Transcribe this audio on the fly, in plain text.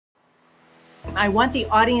I want the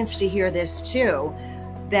audience to hear this too,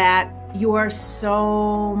 that you are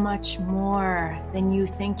so much more than you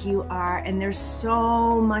think you are. And there's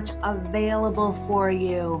so much available for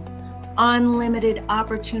you. Unlimited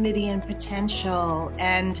opportunity and potential.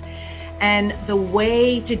 And the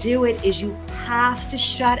way to do it is you have to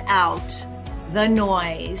shut out the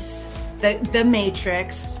noise, the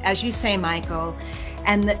matrix, as you say, Michael,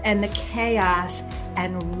 and the chaos,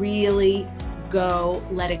 and really go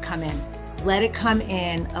let it come in. Let it come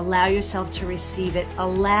in. Allow yourself to receive it.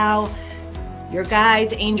 Allow your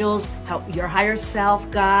guides, angels, your higher self,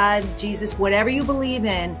 God, Jesus, whatever you believe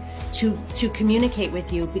in, to communicate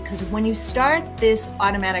with you. Because when you start this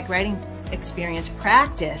automatic writing experience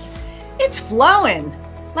practice, it's flowing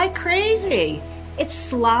like crazy. It's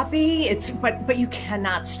sloppy, but you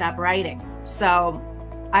cannot stop writing. So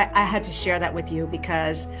I had to share that with you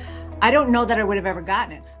because I don't know that I would have ever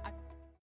gotten it.